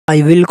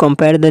I will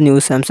compare the new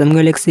Samsung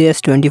Galaxy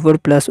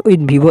S24 Plus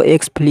with Vivo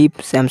X Flip.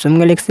 Samsung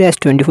Galaxy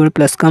S24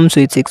 Plus comes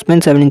with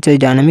 6.7 inches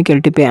dynamic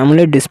LTP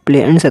AMOLED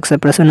display and success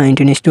ratio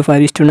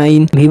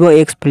 19:5:9. Vivo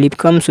X Flip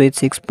comes with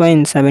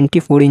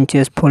 6.74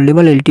 inches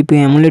foldable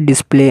LTP AMOLED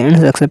display and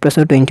success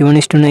ratio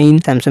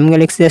 21:9. Samsung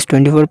Galaxy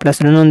S24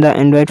 Plus run on the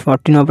Android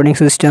 14 operating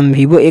system.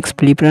 Vivo X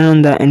Flip run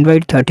on the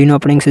Android 13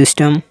 operating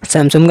system.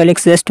 Samsung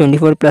Galaxy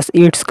S24 Plus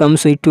it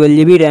comes with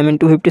 12GB RAM and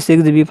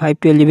 256GB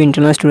 512GB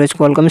internal storage.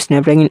 Qualcomm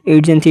Snapdragon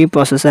 8 Gen 3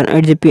 processor,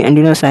 8GB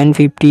Adreno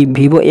 750.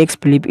 Vivo X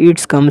Flip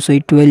it comes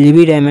with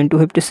 12GB RAM and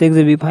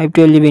 256GB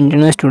 512GB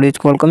internal storage.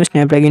 Qualcomm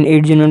Snapdragon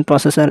 8 Gen 1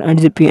 processor,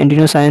 8GB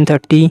Adreno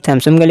 730.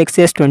 Samsung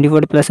Galaxy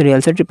S24 Plus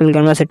real set triple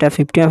camera setup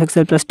 50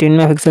 MP plus 10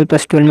 MP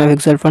plus 12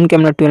 MP front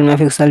camera 12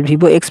 MP.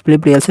 Vivo X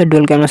Flip real set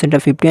dual camera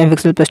setup 50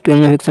 MP plus 12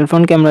 MP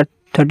front camera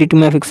 32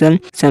 MP.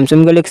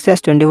 Samsung Galaxy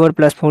S24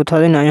 Plus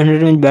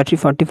 4900 mAh battery,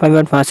 45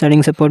 watt fast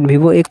charging support.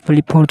 Vivo X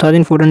Flip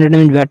 4400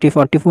 mAh battery,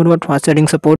 44 watt fast charging support.